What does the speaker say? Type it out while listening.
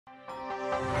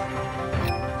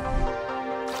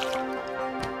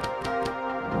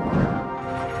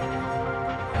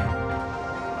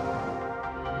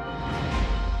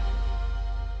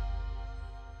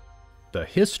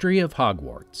history of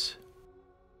Hogwarts.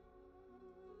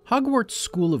 Hogwarts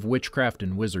School of Witchcraft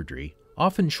and Wizardry,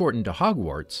 often shortened to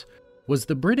Hogwarts, was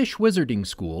the British wizarding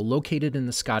school located in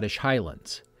the Scottish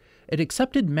Highlands. It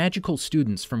accepted magical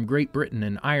students from Great Britain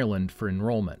and Ireland for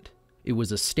enrolment. It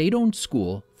was a state-owned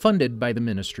school funded by the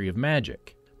Ministry of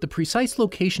Magic. The precise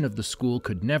location of the school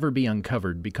could never be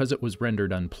uncovered because it was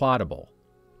rendered unplottable.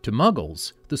 To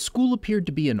Muggles, the school appeared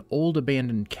to be an old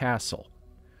abandoned castle.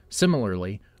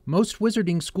 Similarly, most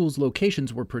wizarding schools'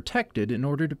 locations were protected in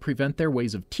order to prevent their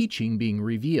ways of teaching being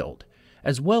revealed,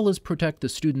 as well as protect the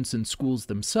students in schools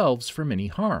themselves from any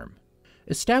harm.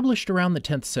 Established around the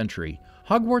 10th century,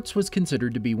 Hogwarts was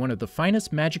considered to be one of the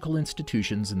finest magical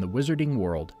institutions in the wizarding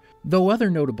world, though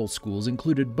other notable schools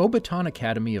included Beauxbatons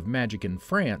Academy of Magic in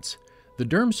France, the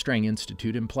Durmstrang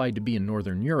Institute implied to be in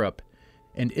Northern Europe,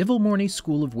 and Ilvermorny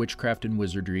School of Witchcraft and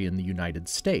Wizardry in the United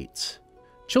States.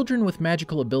 Children with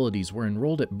magical abilities were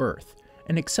enrolled at birth,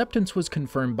 and acceptance was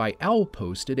confirmed by owl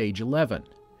post at age 11.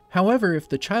 However, if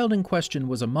the child in question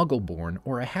was a Muggle-born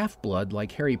or a half-blood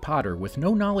like Harry Potter with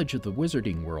no knowledge of the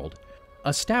wizarding world,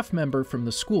 a staff member from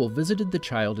the school visited the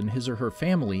child and his or her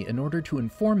family in order to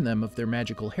inform them of their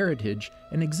magical heritage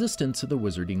and existence of the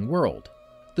wizarding world.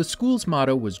 The school's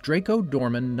motto was Draco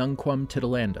Dormiens Nunquam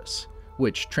Titillandus,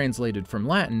 which, translated from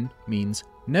Latin, means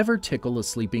never tickle a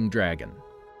sleeping dragon.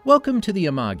 Welcome to the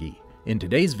Amagi. In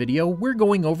today's video, we're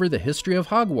going over the history of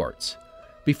Hogwarts.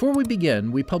 Before we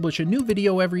begin, we publish a new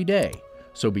video every day,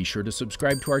 so be sure to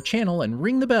subscribe to our channel and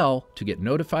ring the bell to get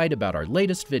notified about our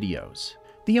latest videos.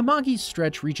 The Amagi's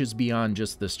stretch reaches beyond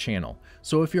just this channel,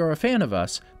 so if you're a fan of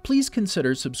us, please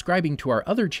consider subscribing to our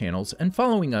other channels and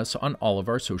following us on all of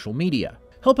our social media.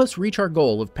 Help us reach our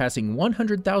goal of passing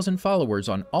 100,000 followers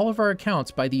on all of our accounts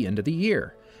by the end of the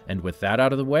year. And with that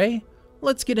out of the way,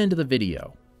 let's get into the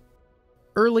video.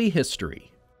 Early history.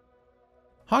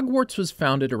 Hogwarts was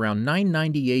founded around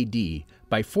 990 AD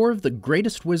by four of the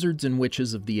greatest wizards and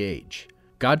witches of the age: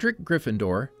 Godric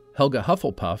Gryffindor, Helga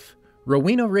Hufflepuff,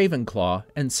 Rowena Ravenclaw,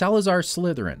 and Salazar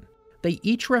Slytherin. They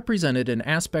each represented an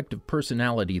aspect of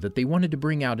personality that they wanted to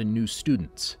bring out in new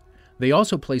students. They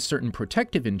also placed certain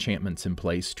protective enchantments in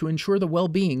place to ensure the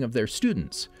well-being of their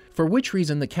students, for which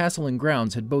reason the castle and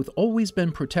grounds had both always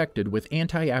been protected with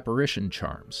anti-apparition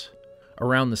charms.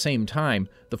 Around the same time,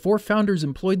 the four founders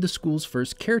employed the school's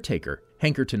first caretaker,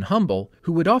 Hankerton Humble,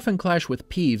 who would often clash with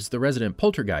Peeves, the resident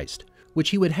poltergeist, which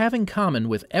he would have in common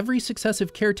with every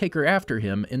successive caretaker after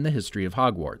him in the history of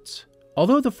Hogwarts.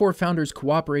 Although the four founders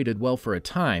cooperated well for a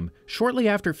time, shortly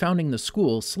after founding the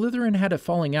school, Slytherin had a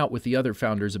falling out with the other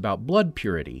founders about blood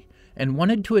purity, and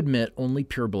wanted to admit only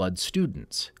pureblood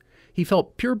students. He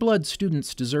felt pureblood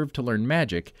students deserved to learn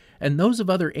magic, and those of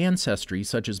other ancestry,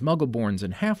 such as Muggle-borns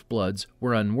and half-bloods,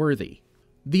 were unworthy.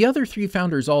 The other three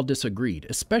founders all disagreed,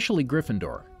 especially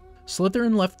Gryffindor.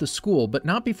 Slytherin left the school, but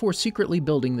not before secretly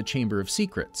building the Chamber of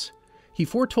Secrets. He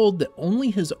foretold that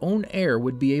only his own heir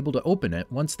would be able to open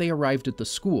it once they arrived at the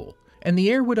school, and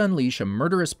the heir would unleash a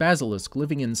murderous basilisk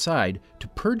living inside to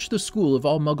purge the school of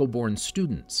all Muggle-born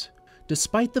students.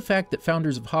 Despite the fact that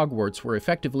founders of Hogwarts were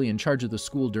effectively in charge of the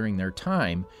school during their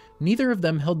time, neither of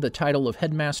them held the title of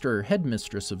headmaster or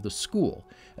headmistress of the school,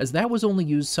 as that was only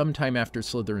used sometime after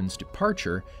Slytherin's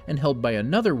departure and held by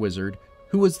another wizard,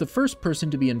 who was the first person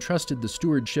to be entrusted the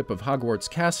stewardship of Hogwarts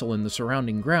Castle and the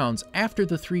surrounding grounds after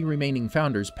the three remaining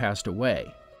founders passed away.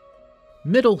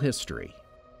 Middle history.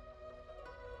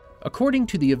 According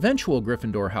to the eventual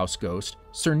Gryffindor house ghost,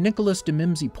 Sir Nicholas de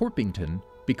Mimsy Porpington,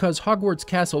 because Hogwarts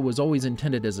Castle was always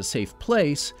intended as a safe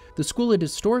place, the school had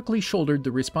historically shouldered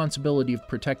the responsibility of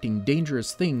protecting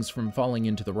dangerous things from falling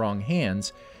into the wrong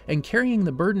hands, and carrying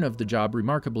the burden of the job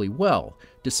remarkably well,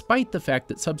 despite the fact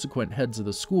that subsequent heads of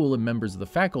the school and members of the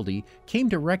faculty came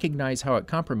to recognize how it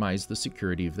compromised the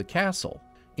security of the castle.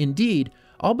 Indeed,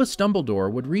 Albus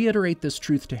Dumbledore would reiterate this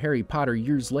truth to Harry Potter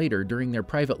years later during their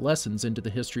private lessons into the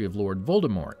history of Lord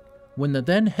Voldemort, when the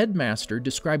then headmaster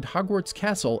described Hogwarts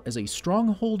Castle as a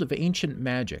stronghold of ancient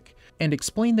magic, and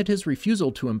explained that his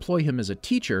refusal to employ him as a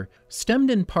teacher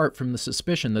stemmed in part from the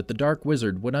suspicion that the Dark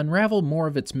Wizard would unravel more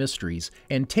of its mysteries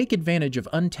and take advantage of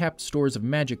untapped stores of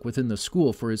magic within the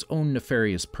school for his own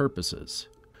nefarious purposes.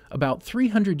 About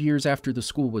 300 years after the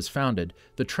school was founded,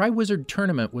 the Triwizard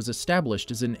Tournament was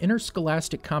established as an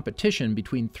interscholastic competition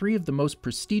between three of the most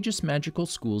prestigious magical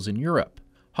schools in Europe: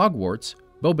 Hogwarts,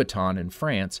 Beauxbatons in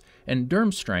France, and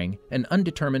Durmstrang, an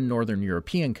undetermined northern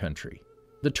European country.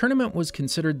 The tournament was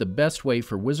considered the best way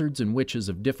for wizards and witches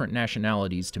of different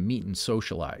nationalities to meet and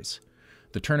socialize.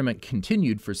 The tournament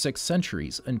continued for 6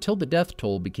 centuries until the death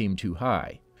toll became too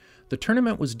high. The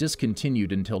tournament was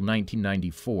discontinued until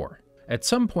 1994. At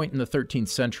some point in the 13th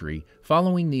century,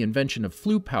 following the invention of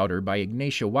flue powder by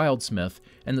Ignatia Wildsmith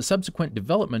and the subsequent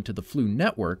development of the flue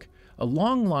network, a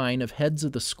long line of heads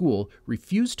of the school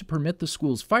refused to permit the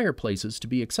school's fireplaces to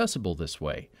be accessible this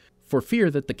way, for fear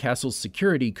that the castle's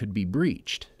security could be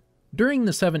breached. During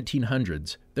the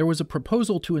 1700s, there was a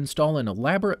proposal to install an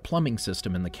elaborate plumbing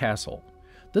system in the castle.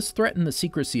 This threatened the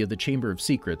secrecy of the Chamber of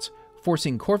Secrets,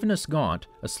 forcing Corvinus Gaunt,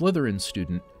 a Slytherin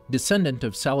student, descendant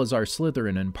of Salazar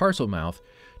Slytherin and Parselmouth,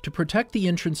 to protect the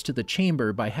entrance to the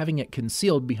chamber by having it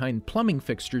concealed behind plumbing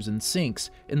fixtures and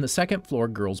sinks in the second-floor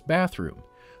girls' bathroom,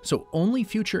 so only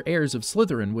future heirs of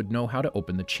Slytherin would know how to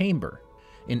open the chamber.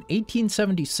 In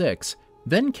 1876,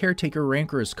 then-caretaker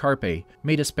Rancorous Carpe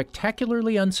made a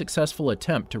spectacularly unsuccessful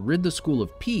attempt to rid the school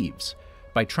of Peeves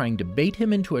by trying to bait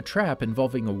him into a trap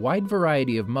involving a wide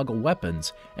variety of Muggle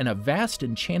weapons and a vast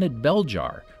enchanted bell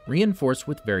jar reinforced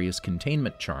with various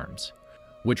containment charms,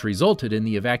 which resulted in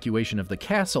the evacuation of the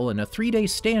castle and a 3-day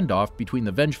standoff between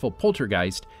the vengeful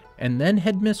poltergeist and then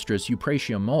headmistress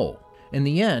Eupratia Mole. In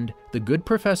the end, the good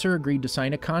professor agreed to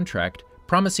sign a contract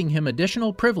promising him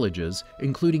additional privileges,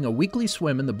 including a weekly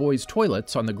swim in the boys'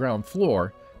 toilets on the ground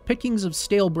floor, pickings of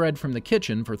stale bread from the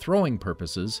kitchen for throwing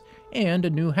purposes, and a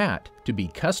new hat, to be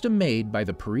custom-made by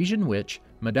the Parisian witch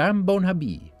Madame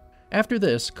Bonhabie. After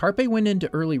this, Carpe went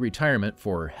into early retirement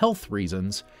for health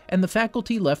reasons, and the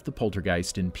faculty left the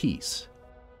poltergeist in peace.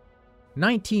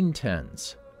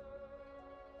 1910s.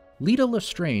 Leta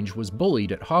Lestrange was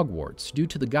bullied at Hogwarts due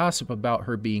to the gossip about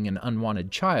her being an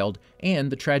unwanted child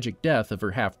and the tragic death of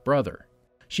her half-brother.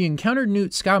 She encountered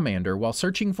Newt Scamander while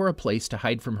searching for a place to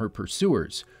hide from her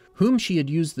pursuers, whom she had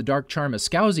used the dark charm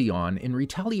Escousi on in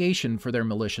retaliation for their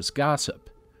malicious gossip.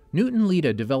 Newt and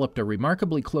Leta developed a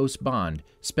remarkably close bond,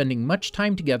 spending much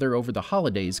time together over the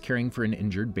holidays caring for an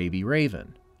injured baby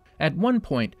raven. At one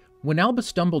point, when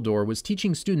Albus Dumbledore was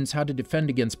teaching students how to defend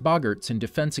against boggarts in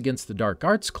Defense Against the Dark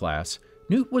Arts class,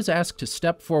 Newt was asked to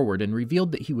step forward and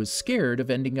revealed that he was scared of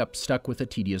ending up stuck with a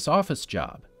tedious office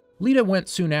job. Leta went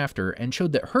soon after and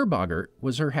showed that her boggart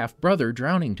was her half-brother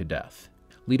drowning to death.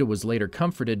 Leta was later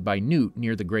comforted by Newt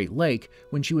near the Great Lake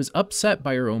when she was upset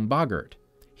by her own boggart.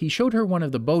 He showed her one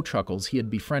of the bowtruckles he had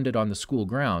befriended on the school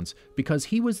grounds because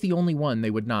he was the only one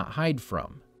they would not hide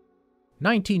from.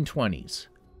 1920s.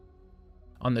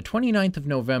 On the 29th of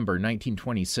November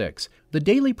 1926, the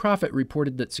Daily Prophet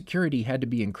reported that security had to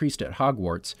be increased at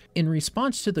Hogwarts in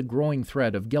response to the growing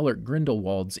threat of Gellert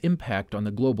Grindelwald's impact on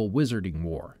the global wizarding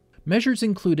war. Measures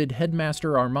included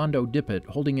Headmaster Armando Dippet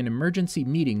holding an emergency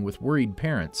meeting with worried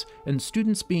parents and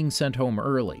students being sent home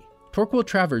early. Torquil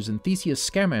Travers and Theseus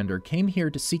Scamander came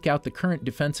here to seek out the current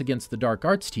Defense Against the Dark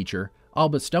Arts teacher,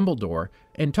 Albus Dumbledore,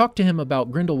 and talk to him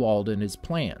about Grindelwald and his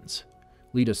plans.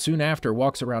 Leta soon after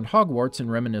walks around Hogwarts and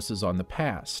reminisces on the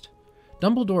past.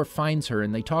 Dumbledore finds her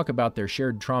and they talk about their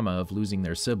shared trauma of losing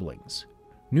their siblings.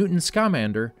 Newton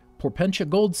Scamander, Porpentia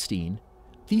Goldstein,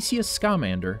 Theseus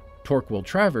Scamander, Torquil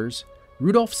Travers,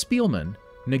 Rudolf Spielmann,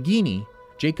 Nagini,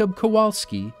 Jacob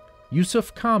Kowalski,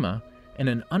 Yusuf Kama, and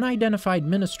an unidentified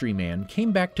ministry man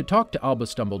came back to talk to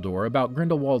Albus Dumbledore about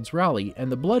Grindelwald's rally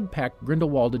and the blood pact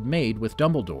Grindelwald had made with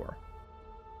Dumbledore.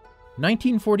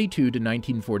 1942 to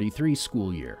 1943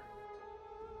 school year.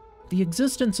 The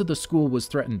existence of the school was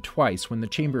threatened twice when the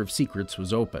Chamber of Secrets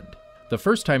was opened. The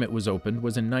first time it was opened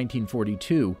was in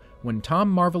 1942, when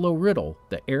Tom Marvolo Riddle,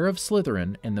 the heir of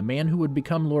Slytherin and the man who would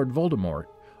become Lord Voldemort,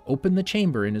 opened the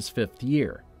chamber in his 5th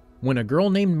year. When a girl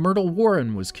named Myrtle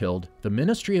Warren was killed, the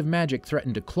Ministry of Magic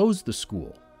threatened to close the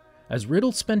school. As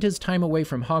Riddle spent his time away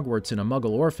from Hogwarts in a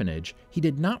Muggle orphanage, he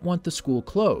did not want the school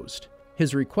closed.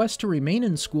 His request to remain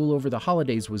in school over the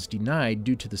holidays was denied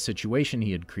due to the situation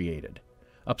he had created.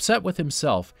 Upset with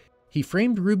himself, he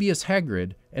framed Rubeus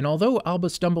Hagrid, and although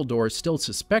Albus Dumbledore still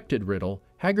suspected Riddle,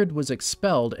 Hagrid was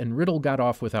expelled and Riddle got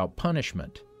off without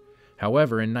punishment.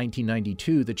 However, in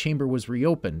 1992, the chamber was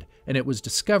reopened, and it was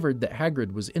discovered that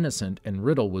Hagrid was innocent and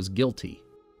Riddle was guilty.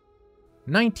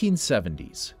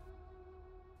 1970s.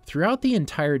 Throughout the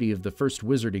entirety of the First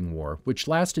Wizarding War, which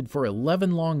lasted for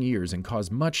 11 long years and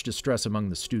caused much distress among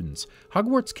the students,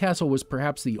 Hogwarts Castle was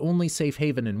perhaps the only safe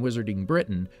haven in Wizarding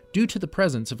Britain due to the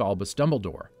presence of Albus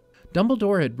Dumbledore.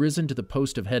 Dumbledore had risen to the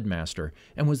post of headmaster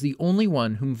and was the only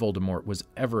one whom Voldemort was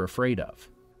ever afraid of.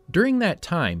 During that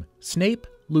time, Snape,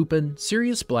 Lupin,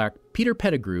 Sirius Black, Peter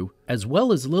Pettigrew, as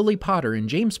well as Lily Potter and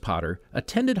James Potter,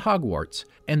 attended Hogwarts,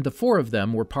 and the 4 of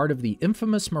them were part of the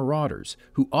infamous Marauders,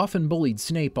 who often bullied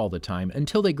Snape all the time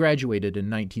until they graduated in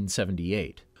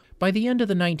 1978. By the end of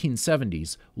the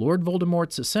 1970s, Lord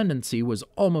Voldemort's ascendancy was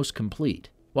almost complete.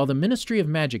 While the Ministry of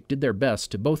Magic did their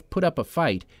best to both put up a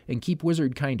fight and keep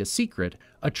wizardkind a secret,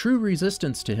 a true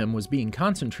resistance to him was being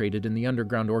concentrated in the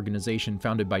underground organization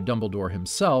founded by Dumbledore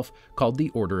himself called the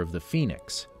Order of the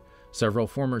Phoenix. Several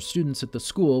former students at the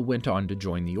school went on to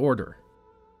join the order.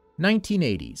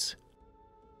 1980s.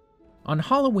 On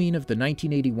Halloween of the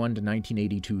 1981 to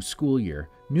 1982 school year,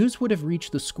 news would have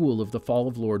reached the school of the fall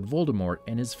of Lord Voldemort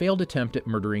and his failed attempt at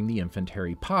murdering the infant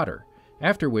Harry Potter,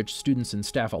 after which students and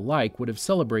staff alike would have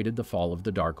celebrated the fall of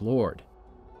the Dark Lord.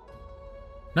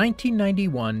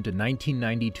 1991 to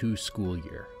 1992 school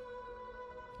year.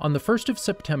 On the 1st of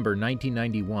September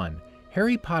 1991,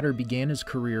 Harry Potter began his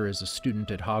career as a student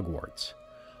at Hogwarts.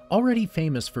 Already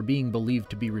famous for being believed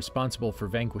to be responsible for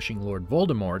vanquishing Lord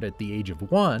Voldemort at the age of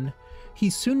 1, he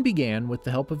soon began, with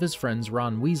the help of his friends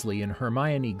Ron Weasley and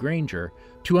Hermione Granger,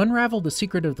 to unravel the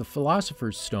secret of the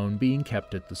Philosopher's Stone being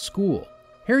kept at the school.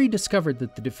 Harry discovered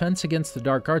that the Defense Against the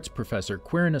Dark Arts professor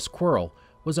Quirinus Quirrell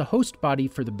was a host body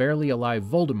for the barely alive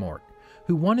Voldemort,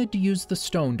 who wanted to use the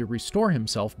stone to restore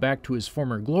himself back to his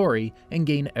former glory and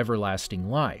gain everlasting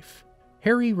life.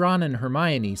 Harry, Ron, and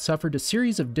Hermione suffered a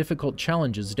series of difficult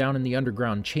challenges down in the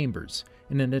underground chambers,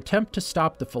 in an attempt to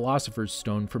stop the Philosopher's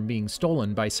Stone from being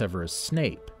stolen by Severus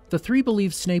Snape. The three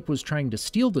believed Snape was trying to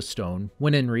steal the stone,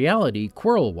 when in reality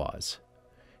Quirrell was.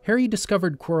 Harry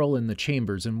discovered Quirrell in the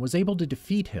chambers and was able to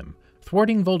defeat him,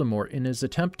 thwarting Voldemort in his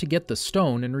attempt to get the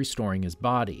stone and restoring his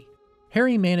body.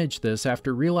 Harry managed this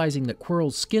after realizing that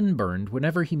Quirrell's skin burned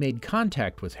whenever he made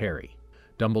contact with Harry.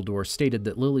 Dumbledore stated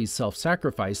that Lily's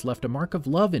self-sacrifice left a mark of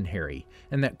love in Harry,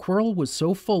 and that Quirrell was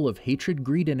so full of hatred,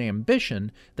 greed, and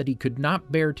ambition that he could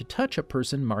not bear to touch a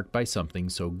person marked by something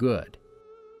so good.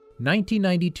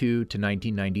 1992 to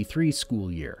 1993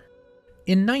 school year.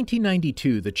 In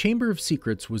 1992, the Chamber of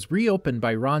Secrets was reopened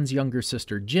by Ron's younger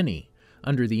sister Ginny,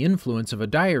 under the influence of a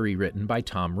diary written by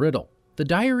Tom Riddle. The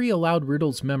diary allowed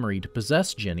Riddle's memory to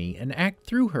possess Ginny and act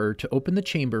through her to open the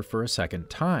chamber for a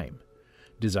second time.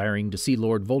 Desiring to see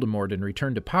Lord Voldemort and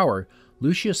return to power,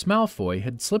 Lucius Malfoy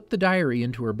had slipped the diary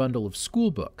into her bundle of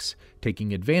schoolbooks,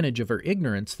 taking advantage of her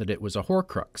ignorance that it was a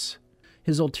Horcrux.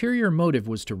 His ulterior motive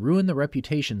was to ruin the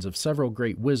reputations of several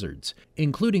great wizards,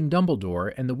 including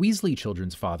Dumbledore and the Weasley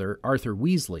children's father, Arthur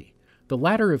Weasley, the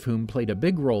latter of whom played a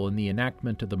big role in the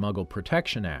enactment of the Muggle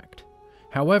Protection Act.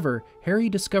 However, Harry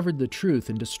discovered the truth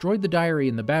and destroyed the diary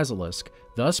and the basilisk,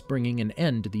 thus bringing an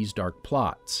end to these dark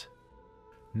plots.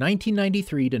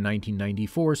 1993 to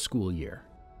 1994 school year.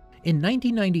 In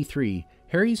 1993,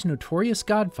 Harry's notorious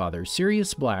godfather,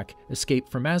 Sirius Black, escaped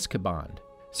from Azkaban.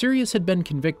 Sirius had been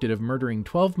convicted of murdering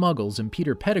 12 Muggles and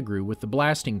Peter Pettigrew with the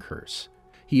blasting curse.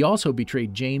 He also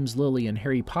betrayed James, Lily, and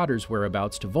Harry Potter's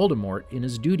whereabouts to Voldemort in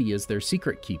his duty as their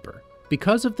secret keeper.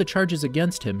 Because of the charges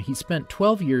against him, he spent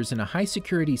 12 years in a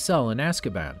high-security cell in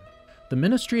Azkaban. The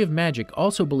Ministry of Magic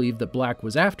also believed that Black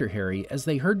was after Harry, as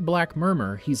they heard Black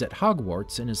murmur he's at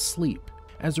Hogwarts in his sleep.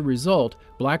 As a result,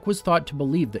 Black was thought to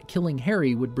believe that killing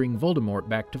Harry would bring Voldemort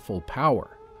back to full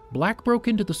power. Black broke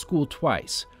into the school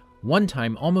twice, one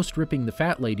time almost ripping the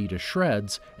fat lady to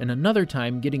shreds, and another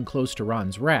time getting close to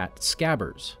Ron's rat,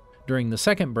 Scabbers. During the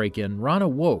second break-in, Ron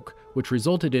awoke, which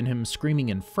resulted in him screaming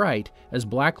in fright as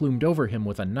Black loomed over him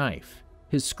with a knife.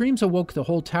 His screams awoke the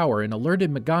whole tower and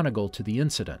alerted McGonagall to the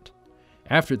incident.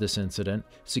 After this incident,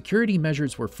 security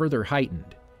measures were further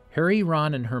heightened. Harry,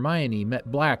 Ron, and Hermione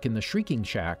met Black in the Shrieking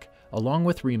Shack, along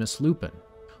with Remus Lupin.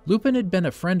 Lupin had been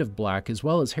a friend of Black as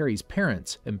well as Harry's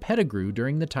parents and Pettigrew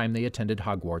during the time they attended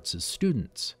Hogwarts as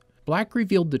students. Black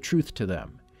revealed the truth to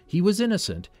them. He was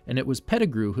innocent, and it was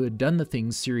Pettigrew who had done the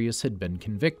things Sirius had been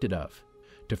convicted of.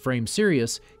 To frame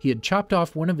Sirius, he had chopped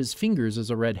off one of his fingers as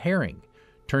a red herring,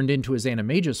 turned into his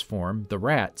animagus form, the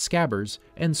rat, Scabbers,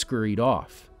 and scurried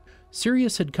off.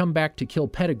 Sirius had come back to kill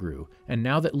Pettigrew, and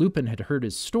now that Lupin had heard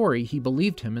his story, he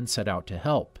believed him and set out to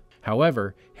help.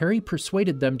 However, Harry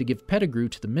persuaded them to give Pettigrew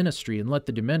to the Ministry and let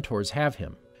the Dementors have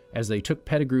him. As they took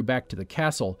Pettigrew back to the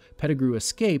castle, Pettigrew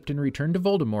escaped and returned to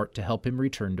Voldemort to help him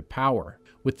return to power.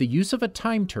 With the use of a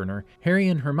time turner, Harry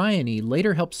and Hermione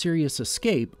later helped Sirius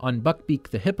escape on Buckbeak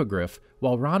the Hippogriff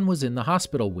while Ron was in the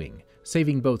hospital wing,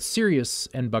 saving both Sirius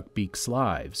and Buckbeak's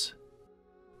lives.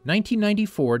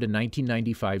 1994 to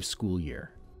 1995 school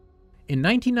year. In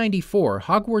 1994,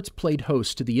 Hogwarts played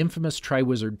host to the infamous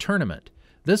Triwizard Tournament,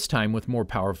 this time with more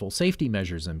powerful safety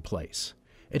measures in place.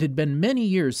 It had been many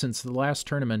years since the last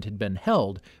tournament had been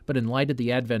held, but in light of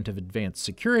the advent of advanced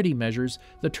security measures,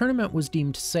 the tournament was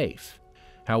deemed safe.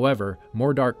 However,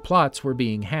 more dark plots were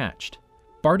being hatched.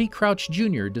 Barty Crouch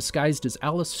Jr., disguised as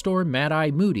Alice Storr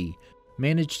Mad-Eye Moody,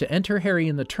 managed to enter Harry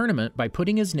in the tournament by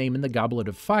putting his name in the Goblet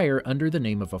of Fire under the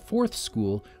name of a fourth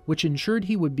school, which ensured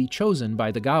he would be chosen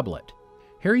by the goblet.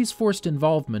 Harry's forced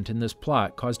involvement in this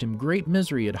plot caused him great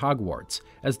misery at Hogwarts,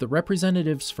 as the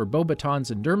representatives for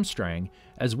Beauxbatons and Durmstrang,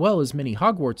 as well as many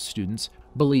Hogwarts students,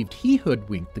 believed he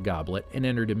hoodwinked the goblet and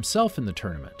entered himself in the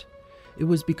tournament. It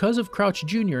was because of Crouch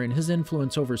Jr. and his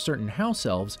influence over certain house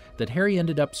elves that Harry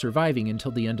ended up surviving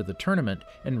until the end of the tournament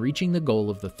and reaching the goal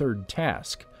of the third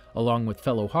task, along with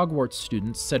fellow Hogwarts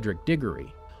student Cedric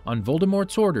Diggory. On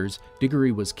Voldemort's orders,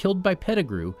 Diggory was killed by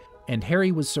Pettigrew, and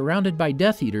Harry was surrounded by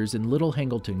Death Eaters in Little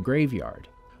Hangleton Graveyard.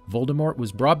 Voldemort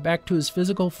was brought back to his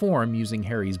physical form using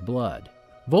Harry's blood.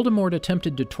 Voldemort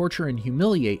attempted to torture and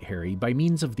humiliate Harry by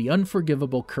means of the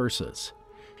unforgivable curses.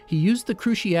 He used the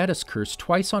Cruciatus Curse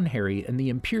twice on Harry and the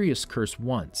Imperious Curse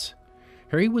once.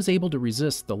 Harry was able to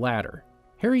resist the latter.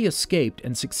 Harry escaped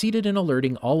and succeeded in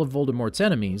alerting all of Voldemort's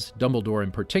enemies, Dumbledore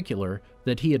in particular,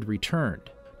 that he had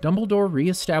returned. Dumbledore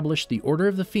re-established the Order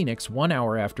of the Phoenix 1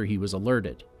 hour after he was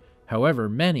alerted. However,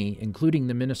 many, including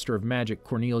the Minister of Magic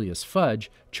Cornelius Fudge,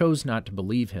 chose not to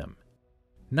believe him.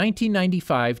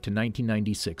 1995 to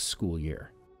 1996 school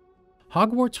year.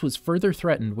 Hogwarts was further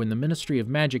threatened when the Ministry of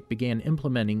Magic began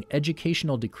implementing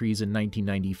educational decrees in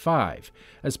 1995,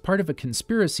 as part of a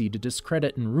conspiracy to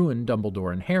discredit and ruin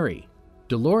Dumbledore and Harry.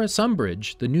 Dolores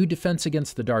Umbridge, the new Defense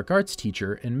Against the Dark Arts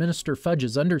teacher and Minister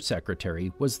Fudge's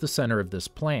undersecretary, was the center of this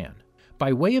plan.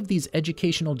 By way of these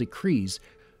educational decrees,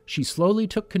 she slowly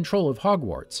took control of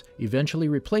Hogwarts, eventually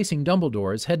replacing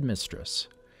Dumbledore as headmistress.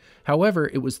 However,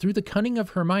 it was through the cunning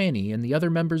of Hermione and the other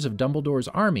members of Dumbledore's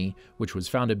army, which was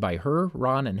founded by her,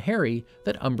 Ron, and Harry,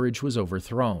 that Umbridge was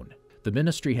overthrown. The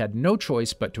Ministry had no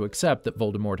choice but to accept that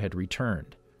Voldemort had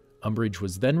returned. Umbridge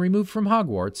was then removed from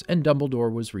Hogwarts, and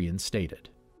Dumbledore was reinstated.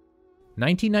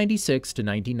 1996 to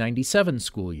 1997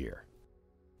 school year.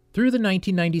 Through the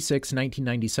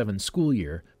 1996-1997 school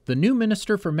year, the new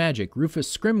Minister for Magic,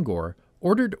 Rufus Scrimgeour,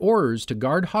 ordered Aurors to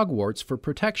guard Hogwarts for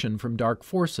protection from dark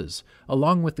forces,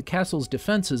 along with the castle's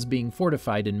defenses being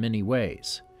fortified in many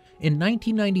ways. In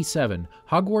 1997,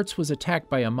 Hogwarts was attacked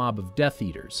by a mob of Death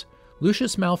Eaters.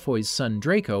 Lucius Malfoy's son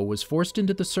Draco was forced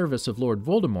into the service of Lord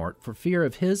Voldemort for fear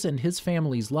of his and his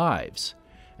family's lives.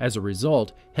 As a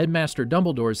result, Headmaster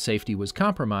Dumbledore's safety was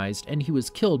compromised and he was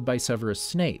killed by Severus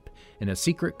Snape, in a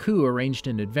secret coup arranged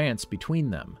in advance between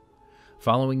them.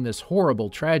 Following this horrible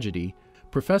tragedy,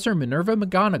 Professor Minerva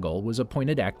McGonagall was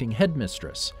appointed acting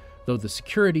headmistress, though the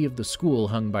security of the school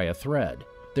hung by a thread.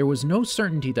 There was no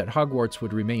certainty that Hogwarts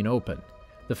would remain open.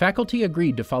 The faculty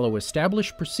agreed to follow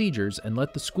established procedures and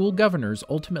let the school governors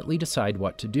ultimately decide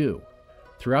what to do.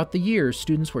 Throughout the year,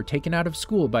 students were taken out of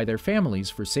school by their families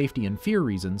for safety and fear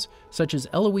reasons, such as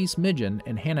Eloise Midgen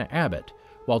and Hannah Abbott,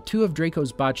 while 2 of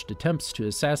Draco's botched attempts to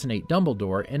assassinate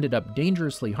Dumbledore ended up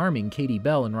dangerously harming Katie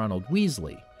Bell and Ronald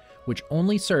Weasley, which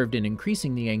only served in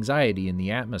increasing the anxiety in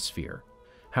the atmosphere.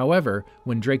 However,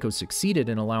 when Draco succeeded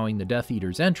in allowing the Death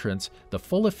Eaters' entrance, the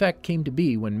full effect came to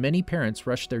be when many parents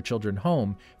rushed their children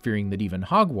home, fearing that even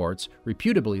Hogwarts,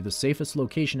 reputably the safest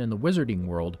location in the wizarding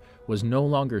world, was no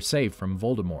longer safe from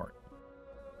Voldemort.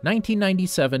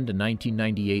 1997 to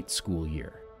 1998 school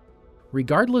year.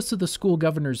 Regardless of the school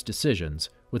governor's decisions,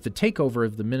 with the takeover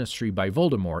of the ministry by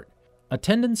Voldemort,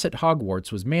 attendance at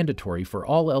Hogwarts was mandatory for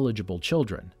all eligible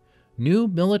children. New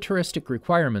militaristic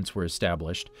requirements were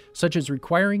established, such as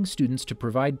requiring students to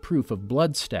provide proof of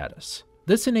blood status.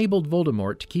 This enabled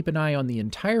Voldemort to keep an eye on the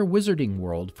entire wizarding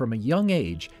world from a young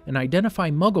age and identify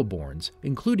Muggle-borns,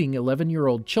 including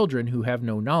 11-year-old children who have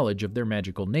no knowledge of their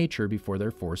magical nature before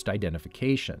their forced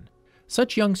identification.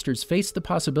 Such youngsters face the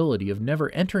possibility of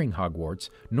never entering Hogwarts,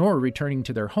 nor returning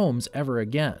to their homes ever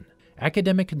again.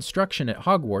 Academic instruction at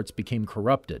Hogwarts became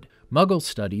corrupted, Muggle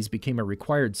studies became a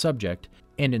required subject,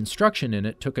 and instruction in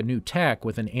it took a new tack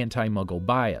with an anti-Muggle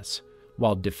bias,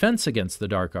 while defense against the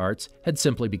dark arts had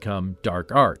simply become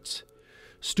dark arts.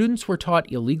 Students were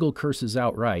taught illegal curses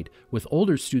outright, with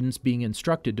older students being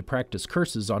instructed to practice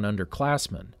curses on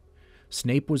underclassmen.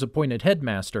 Snape was appointed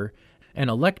headmaster, and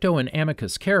Alecto and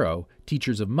Amicus Caro,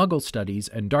 teachers of Muggle studies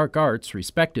and dark arts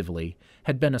respectively,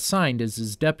 had been assigned as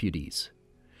his deputies.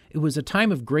 It was a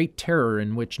time of great terror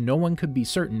in which no one could be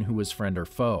certain who was friend or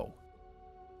foe.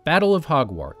 Battle of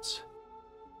Hogwarts.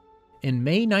 In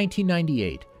May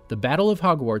 1998, the Battle of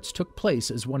Hogwarts took place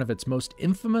as one of its most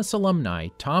infamous alumni,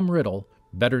 Tom Riddle,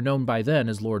 better known by then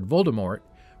as Lord Voldemort,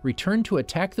 returned to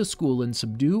attack the school and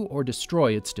subdue or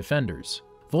destroy its defenders.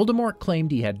 Voldemort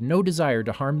claimed he had no desire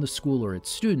to harm the school or its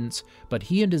students, but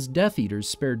he and his Death Eaters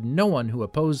spared no one who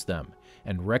opposed them,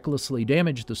 and recklessly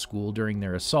damaged the school during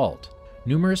their assault.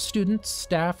 Numerous students,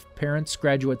 staff, parents,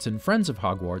 graduates, and friends of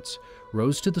Hogwarts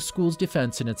rose to the school's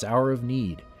defense in its hour of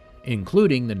need,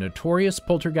 including the notorious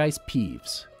poltergeist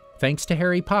Peeves. Thanks to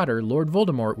Harry Potter, Lord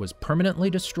Voldemort was permanently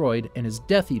destroyed and his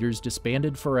Death Eaters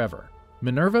disbanded forever.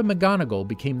 Minerva McGonagall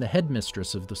became the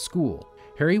headmistress of the school.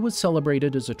 Harry was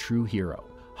celebrated as a true hero.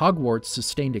 Hogwarts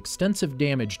sustained extensive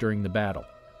damage during the battle.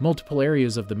 Multiple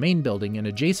areas of the main building and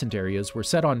adjacent areas were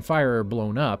set on fire or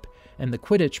blown up, and the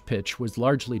Quidditch pitch was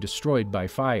largely destroyed by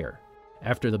fire.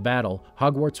 After the battle,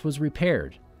 Hogwarts was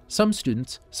repaired. Some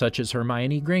students, such as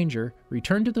Hermione Granger,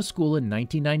 returned to the school in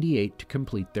 1998 to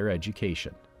complete their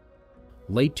education.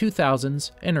 Late 2000s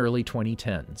and early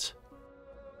 2010s.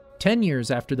 10 years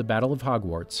after the Battle of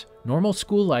Hogwarts, normal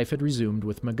school life had resumed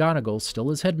with McGonagall still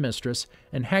as headmistress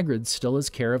and Hagrid still as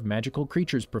care of magical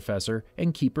creatures professor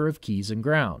and keeper of keys and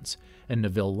grounds, and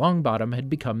Neville Longbottom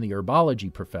had become the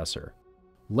herbology professor.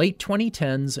 Late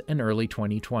 2010s and early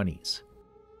 2020s.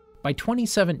 By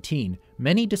 2017,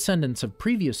 many descendants of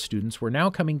previous students were now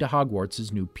coming to Hogwarts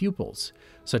as new pupils,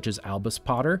 such as Albus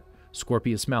Potter,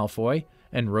 Scorpius Malfoy,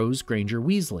 and Rose Granger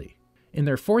Weasley. In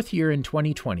their fourth year in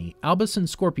 2020, Albus and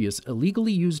Scorpius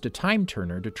illegally used a time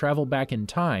turner to travel back in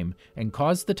time and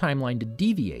caused the timeline to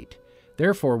deviate,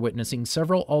 therefore witnessing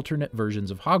several alternate versions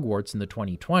of Hogwarts in the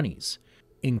 2020s,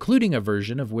 including a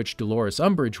version of which Dolores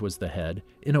Umbridge was the head,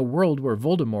 in a world where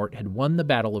Voldemort had won the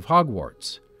Battle of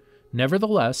Hogwarts.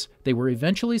 Nevertheless, they were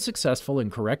eventually successful in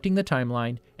correcting the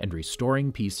timeline and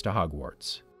restoring peace to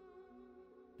Hogwarts.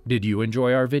 Did you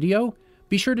enjoy our video?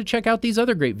 Be sure to check out these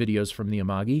other great videos from the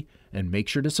Amagi, and make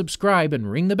sure to subscribe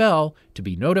and ring the bell to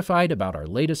be notified about our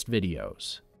latest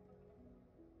videos.